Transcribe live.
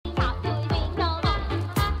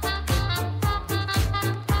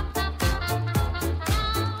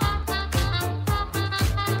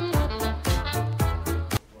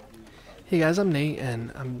Hey guys, I'm Nate, and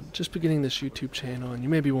I'm just beginning this YouTube channel, and you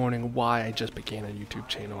may be wondering why I just began a YouTube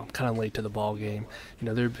channel. I'm kind of late to the ball game. You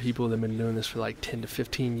know, there are people that have been doing this for like 10 to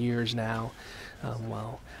 15 years now.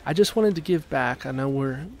 Well, I just wanted to give back. I know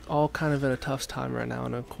we're all kind of in a tough time right now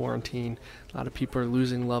in a quarantine. A lot of people are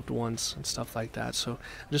losing loved ones and stuff like that. So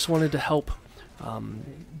I just wanted to help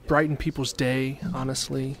brighten people's day,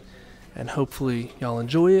 honestly, and hopefully y'all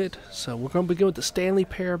enjoy it. So we're going to begin with the Stanley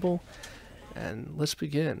Parable. And let's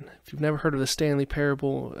begin. If you've never heard of the Stanley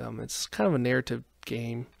Parable, it's kind of a narrative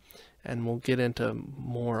game, and we'll get into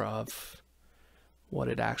more of what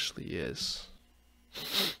it actually is.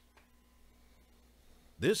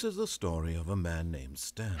 This is the story of a man named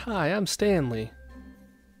Stanley. Hi, I'm Stanley.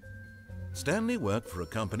 Stanley worked for a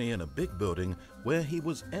company in a big building where he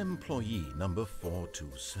was employee number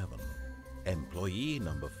 427. Employee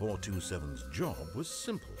number 427's job was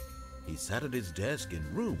simple. He sat at his desk in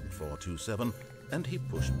room 427 and he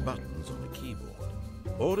pushed buttons on a keyboard.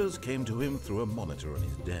 Orders came to him through a monitor on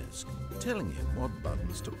his desk, telling him what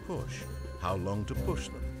buttons to push, how long to push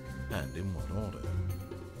them, and in what order.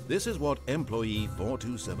 This is what employee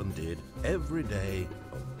 427 did every day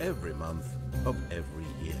of every month of every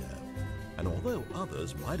year. And although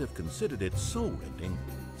others might have considered it soul-rending,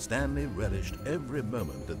 Stanley relished every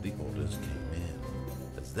moment that the orders came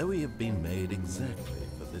in, as though he had been made exactly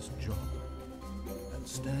this job. And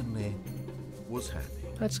Stanley was happy.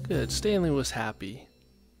 That's good. Stanley was happy.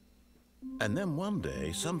 And then one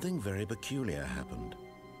day, something very peculiar happened.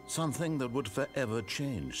 Something that would forever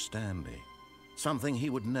change Stanley. Something he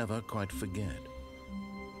would never quite forget.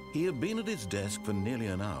 He had been at his desk for nearly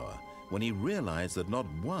an hour when he realized that not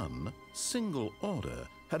one single order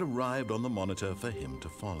had arrived on the monitor for him to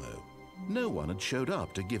follow. No one had showed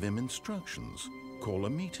up to give him instructions, call a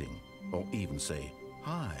meeting, or even say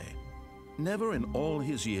hi. Never in all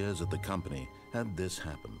his years at the company had this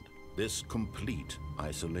happened, this complete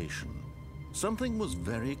isolation. Something was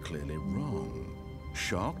very clearly wrong.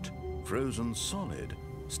 Shocked, frozen solid,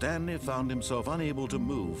 Stanley found himself unable to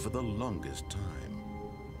move for the longest time.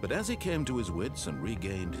 But as he came to his wits and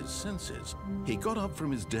regained his senses, he got up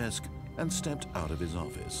from his desk and stepped out of his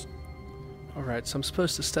office. Alright, so I'm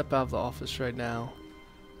supposed to step out of the office right now,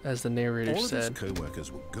 as the narrator said. All of his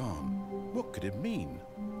co-workers were gone. What could it mean?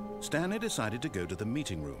 Stanley decided to go to the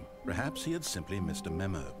meeting room. Perhaps he had simply missed a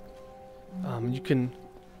memo. You can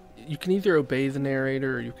either obey the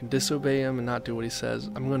narrator or you can disobey him and not do what he says.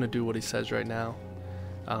 I'm going to do what he says right now.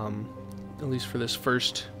 At least for this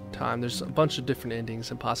first time. There's a bunch of different endings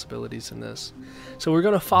and possibilities in this. So we're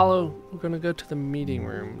going to go to the meeting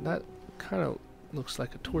room. That kind of looks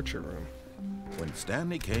like a torture room. When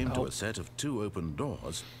Stanley came to a set of two open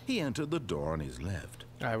doors, he entered the door on his left.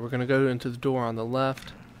 Alright, we're going to go into the door on the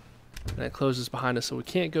left, and it closes behind us so we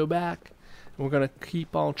can't go back. And we're going to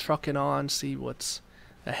keep on trucking on, see what's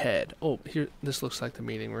ahead. Oh, here, this looks like the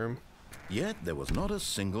meeting room. Yet there was not a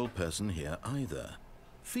single person here either.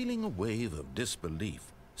 Feeling a wave of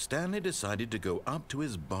disbelief, Stanley decided to go up to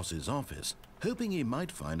his boss's office, hoping he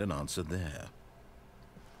might find an answer there.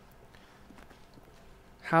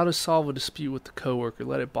 How to solve a dispute with the coworker.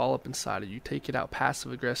 Let it ball up inside of you. Take it out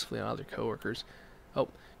passive-aggressively on other coworkers. Oh,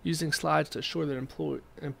 using slides to assure that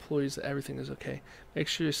employees that everything is okay. Make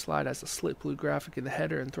sure your slide has a slit blue graphic in the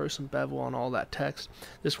header and throw some bevel on all that text.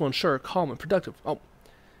 This will ensure calm and productive. Oh,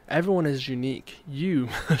 everyone is unique. You,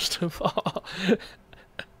 most of all.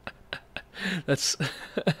 That's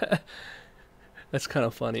kind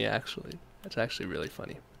of funny, actually. That's actually really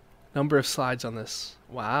funny. Number of slides on this.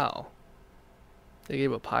 Wow. They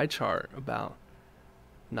gave a pie chart about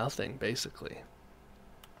nothing, basically.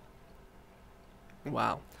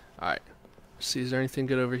 Wow. Alright. See, is there anything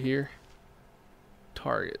good over here?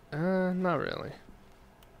 Target. Not really.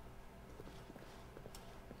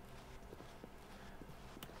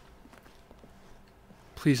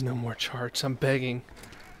 Please, no more charts. I'm begging.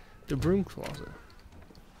 The broom closet.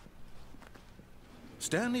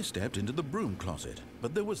 Stanley stepped into the broom closet,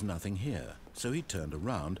 but there was nothing here, so he turned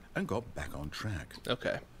around and got back on track.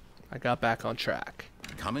 Okay. I got back on track.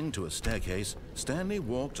 Coming to a staircase, Stanley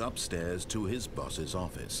walked upstairs to his boss's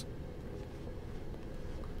office.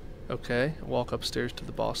 Okay, walk upstairs to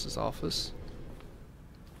the boss's office.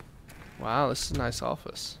 Wow, this is a nice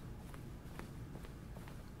office.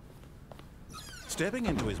 Stepping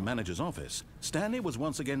into his manager's office, Stanley was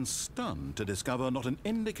once again stunned to discover not an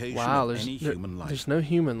indication Wow, of any human life. There's no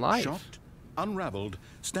human life. Shocked, unraveled,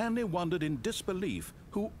 Stanley wondered in disbelief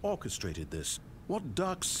who orchestrated this. What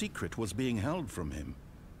dark secret was being held from him?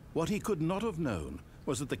 What he could not have known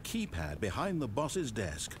was that the keypad behind the boss's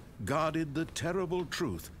desk guarded the terrible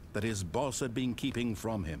truth that his boss had been keeping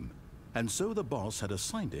from him. and so the boss had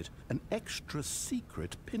assigned it an extra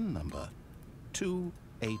secret PIN number,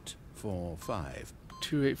 2845.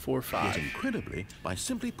 2845. Yet incredibly, by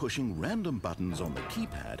simply pushing random buttons on the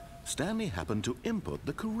keypad, Stanley happened to input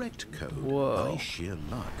the correct code. Whoa. By sheer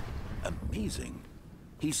luck. Amazing.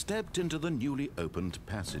 He stepped into the newly opened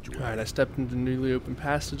passageway. Alright, I stepped into the newly opened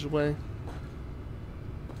passageway.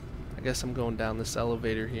 I guess I'm going down this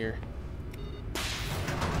elevator here.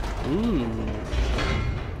 Ooh.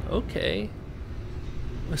 Okay.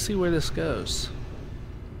 Let's see where this goes.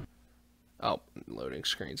 Oh, loading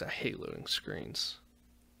screens. I hate loading screens.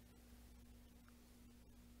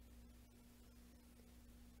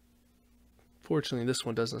 Fortunately, this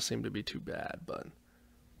one doesn't seem to be too bad, but...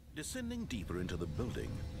 Descending deeper into the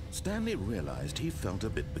building, Stanley realized he felt a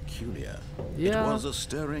bit peculiar. Yeah. It was a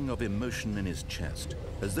stirring of emotion in his chest,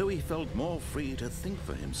 as though he felt more free to think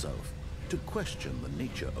for himself, to question the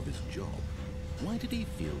nature of his job. Why did he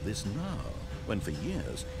feel this now, when for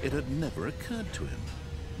years it had never occurred to him?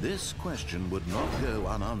 This question would not go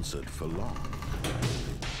unanswered for long.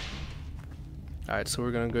 Alright, so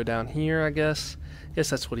we're gonna go down here, I guess. Guess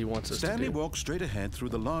that's what he wants us to do. Stanley walked straight ahead through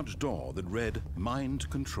the large door that read Mind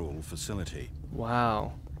Control Facility.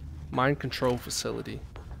 Wow. Mind control facility.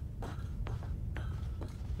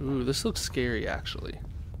 Ooh, this looks scary, actually.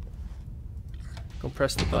 Go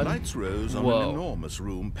press the The button. lights rose on Whoa. an enormous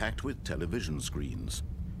room packed with television screens.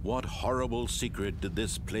 What horrible secret did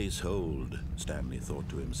this place hold? Stanley thought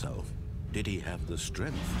to himself. Did he have the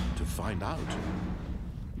strength to find out?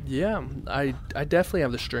 Yeah, I definitely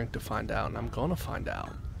have the strength to find out, and I'm gonna find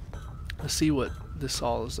out. Let's see what this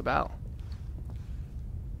all is about.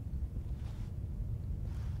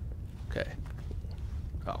 Okay.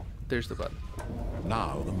 Oh, there's the button.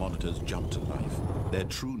 Now the monitors jumped to life, their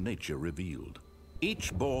true nature revealed.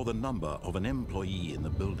 Each bore the number of an employee in the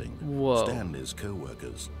building, Whoa. Stanley's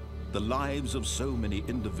co-workers. The lives of so many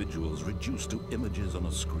individuals reduced to images on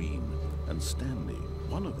a screen, and Stanley,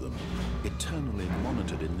 one of them, eternally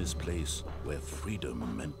monitored in this place where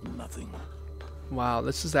freedom meant nothing. Wow,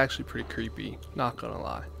 this is actually pretty creepy, not gonna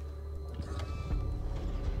lie.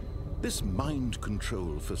 This mind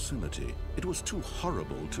control facility, it was too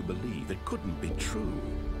horrible to believe. It couldn't be true.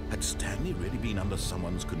 Had Stanley really been under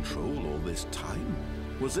someone's control all this time?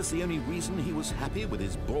 Was this the only reason he was happy with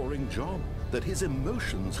his boring job? That his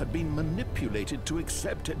emotions had been manipulated to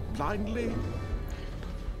accept it blindly?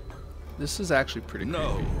 This is actually pretty creepy.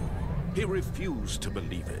 No, he refused to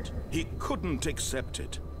believe it. He couldn't accept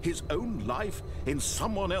it. His own life in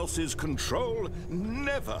someone else's control?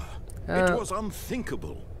 Never. It was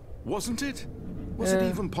unthinkable, wasn't it? Was it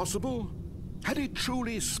even possible? Had he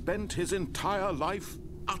truly spent his entire life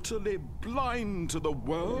utterly blind to the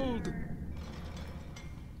world?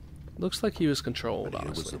 Looks like he was controlled, But here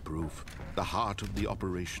was honestly. the proof. The heart of the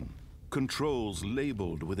operation. Controls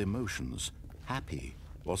labeled with emotions. Happy,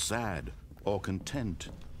 or sad, or content.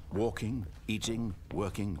 Walking, eating,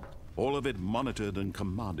 working. All of it monitored and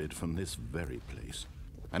commanded from this very place.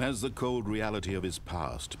 And as the cold reality of his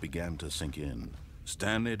past began to sink in,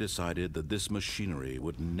 Stanley decided that this machinery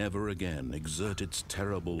would never again exert its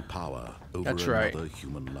terrible power over That's right. another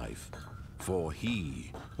human life. For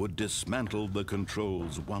he would dismantle the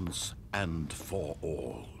controls once and for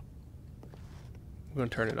all. I'm gonna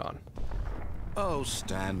turn it on. Oh,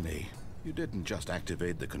 Stanley, you didn't just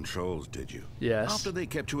activate the controls, did you? Yes. After they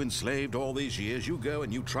kept you enslaved all these years, you go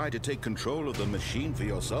and you try to take control of the machine for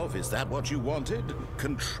yourself. Is that what you wanted?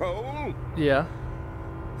 Control? Yeah.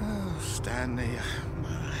 Oh, Stanley,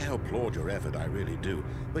 I applaud your effort, I really do.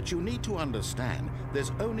 But you need to understand,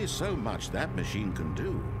 there's only so much that machine can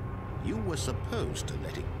do. You were supposed to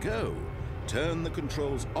let it go, turn the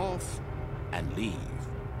controls off, and leave.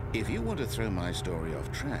 If you want to throw my story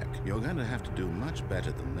off track, you're going to have to do much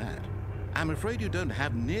better than that. I'm afraid you don't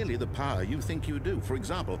have nearly the power you think you do. For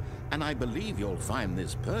example, and I believe you'll find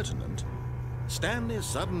this pertinent, Stanley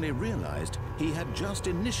suddenly realized he had just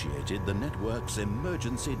initiated the network's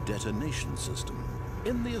emergency detonation system.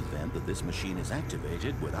 In the event that this machine is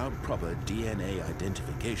activated without proper DNA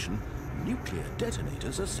identification, nuclear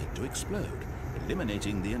detonators are set to explode,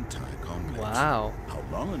 eliminating the entire complex. Wow. How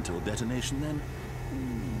long until detonation then?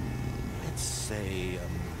 Let's say,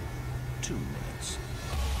 2 minutes.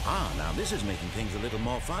 Ah, now this is making things a little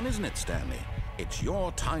more fun, isn't it, Stanley? It's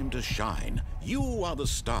your time to shine. You are the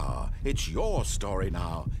star. It's your story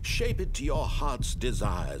now. Shape it to your heart's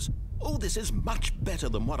desires. Oh, this is much better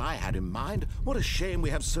than what I had in mind. What a shame we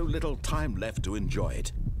have so little time left to enjoy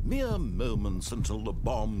it. Mere moments until the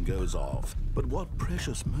bomb goes off. But what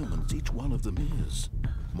precious moments each one of them is.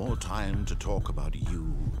 More time to talk about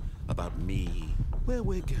you, about me, where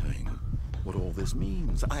we're going. what all this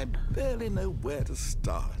means. I barely know where to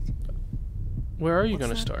start. Where are you What's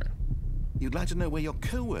going to that? start? You'd like to know where your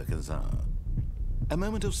co-workers are? A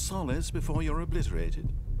moment of solace before you're obliterated?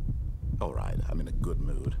 All right, I'm in a good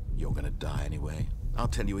mood. You're gonna die anyway. I'll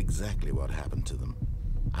tell you exactly what happened to them.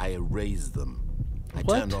 I erased them. I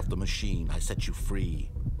What? turned off the machine. I set you free.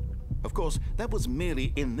 Of course, that was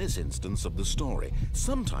merely in this instance of the story.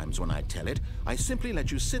 Sometimes when I tell it, I simply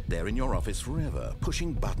let you sit there in your office forever,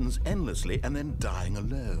 pushing buttons endlessly and then dying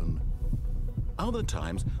alone. Other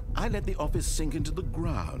times, I let the office sink into the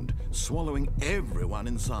ground, swallowing everyone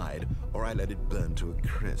inside, or I let it burn to a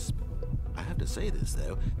crisp. I have to say this,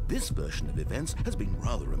 though, this version of events has been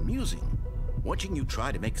rather amusing. Watching you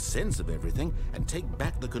try to make sense of everything and take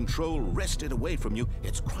back the control wrested away from you,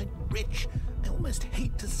 it's quite rich. I almost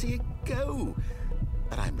hate to see it go.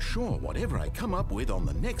 But I'm sure whatever I come up with on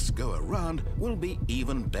the next go-around will be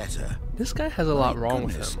even better. This guy has a lot My wrong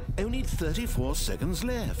goodness, with him. only 34 seconds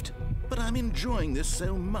left. But I'm enjoying this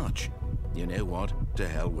so much. You know what? To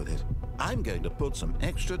hell with it. I'm going to put some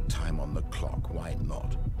extra time on the clock. Why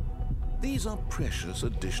not? These are precious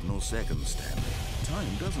additional seconds, Stanley.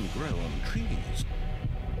 Time doesn't grow on trees.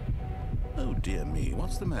 Oh dear me,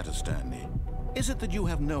 what's the matter, Stanley? Is it that you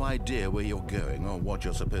have no idea where you're going or what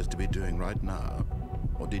you're supposed to be doing right now?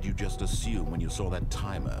 Or did you just assume when you saw that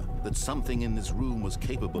timer that something in this room was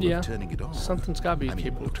capable of turning it off? Something's got to be I mean,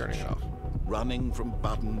 capable of look at turning it you. off. Running from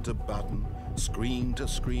button to button, screen to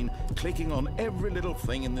screen, clicking on every little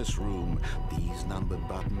thing in this room. These numbered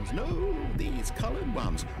buttons, no, these colored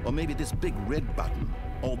ones. Or maybe this big red button,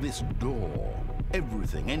 or this door.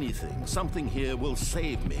 Everything, anything, something here will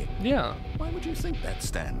save me. Yeah. Why would you think that,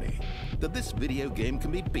 Stanley? That this video game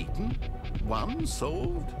can be beaten? Won?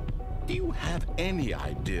 Solved? Do you have any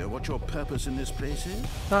idea what your purpose in this place is?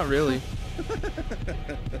 Not really.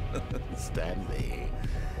 Stanley,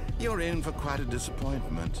 you're in for quite a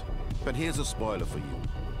disappointment. But here's a spoiler for you.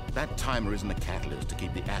 That timer isn't a catalyst to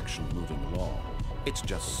keep the action moving along. It's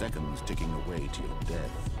just seconds ticking away to your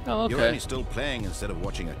death. Oh, okay. You're only still playing instead of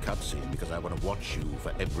watching a cutscene because I want to watch you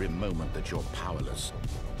for every moment that you're powerless.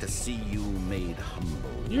 To see you made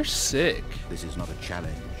humble. You're sick. This is not a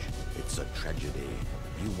challenge. It's a tragedy.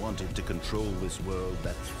 You wanted to control this world,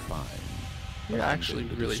 that's fine. You're But I'm actually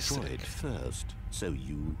going to really destroy sick. it first, so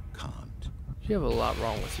you can't. You have a lot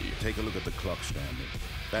wrong with you. Take a look at the clock, Stanley.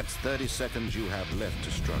 That's 30 seconds you have left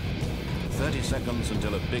to struggle. 30 seconds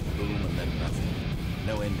until a big boom and then nothing.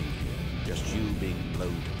 No ending here. Just you being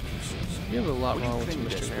blown to pieces. You have a lot Will you wrong with you, cling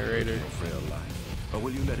Mr. desperately to Narrator. your frail life, or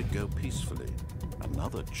will you let it go peacefully?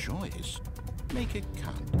 Another choice. Make it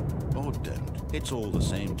count, or don't. It's all the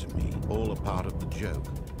same to me, all a part of the joke.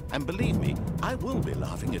 And believe me, I will be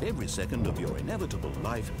laughing at every second of your inevitable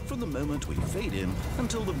life from the moment we fade in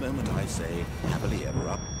until the moment I say, happily ever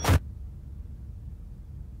up.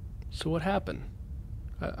 So what happened?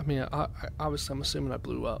 I'm assuming I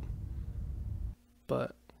blew up.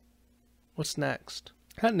 But what's next?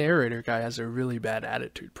 That narrator guy has a really bad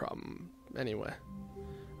attitude problem. Anyway.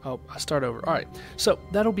 Oh, I start over. Alright, so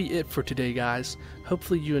that'll be it for today, guys.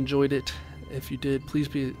 Hopefully you enjoyed it. If you did,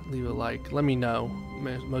 please leave a like. Let me know,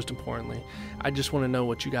 most importantly. I just want to know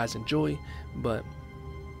what you guys enjoy, but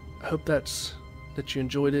I hope that you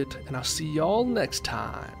enjoyed it, and I'll see y'all next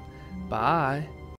time. Bye.